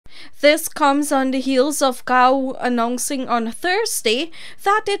This comes on the heels of GAU announcing on Thursday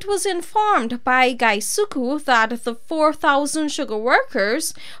that it was informed by Gaisuku that the 4,000 sugar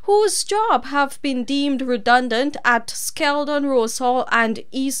workers whose jobs have been deemed redundant at Skeldon, Rosehall and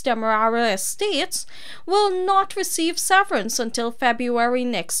East Demerara estates will not receive severance until February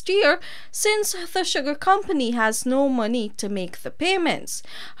next year, since the sugar company has no money to make the payments.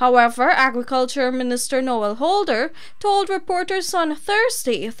 However, Agriculture Minister Noel Holder told reporters on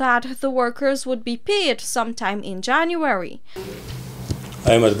Thursday that the workers would be paid sometime in January.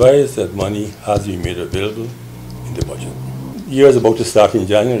 I am advised that money has been made available in the budget. The year is about to start in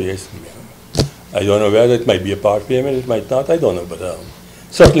January. I don't know whether it might be a part payment, it might not, I don't know, but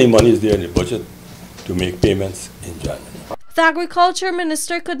certainly money is there in the budget to make payments in January. The Agriculture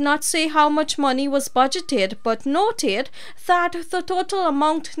Minister could not say how much money was budgeted, but noted that the total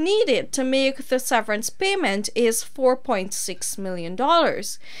amount needed to make the severance payment is $4.6 million.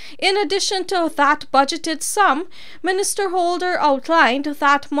 In addition to that budgeted sum, Minister Holder outlined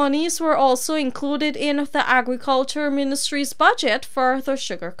that monies were also included in the Agriculture Ministry's budget for the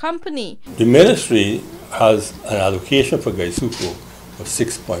sugar company. The ministry has an allocation for Gaisuku of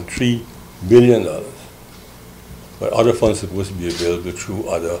 $6.3 billion. But other funds are supposed to be available through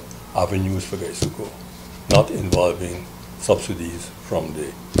other avenues for Gaisuku, not involving subsidies from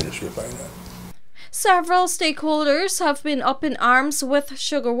the Ministry of Finance. Several stakeholders have been up in arms with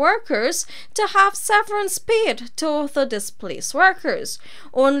sugar workers to have severance paid to the displaced workers.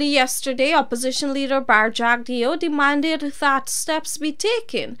 Only yesterday, opposition leader Barjag Dio demanded that steps be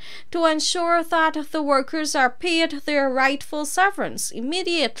taken to ensure that the workers are paid their rightful severance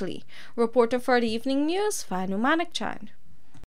immediately. Reporter for the Evening News, Vanu Manikchand.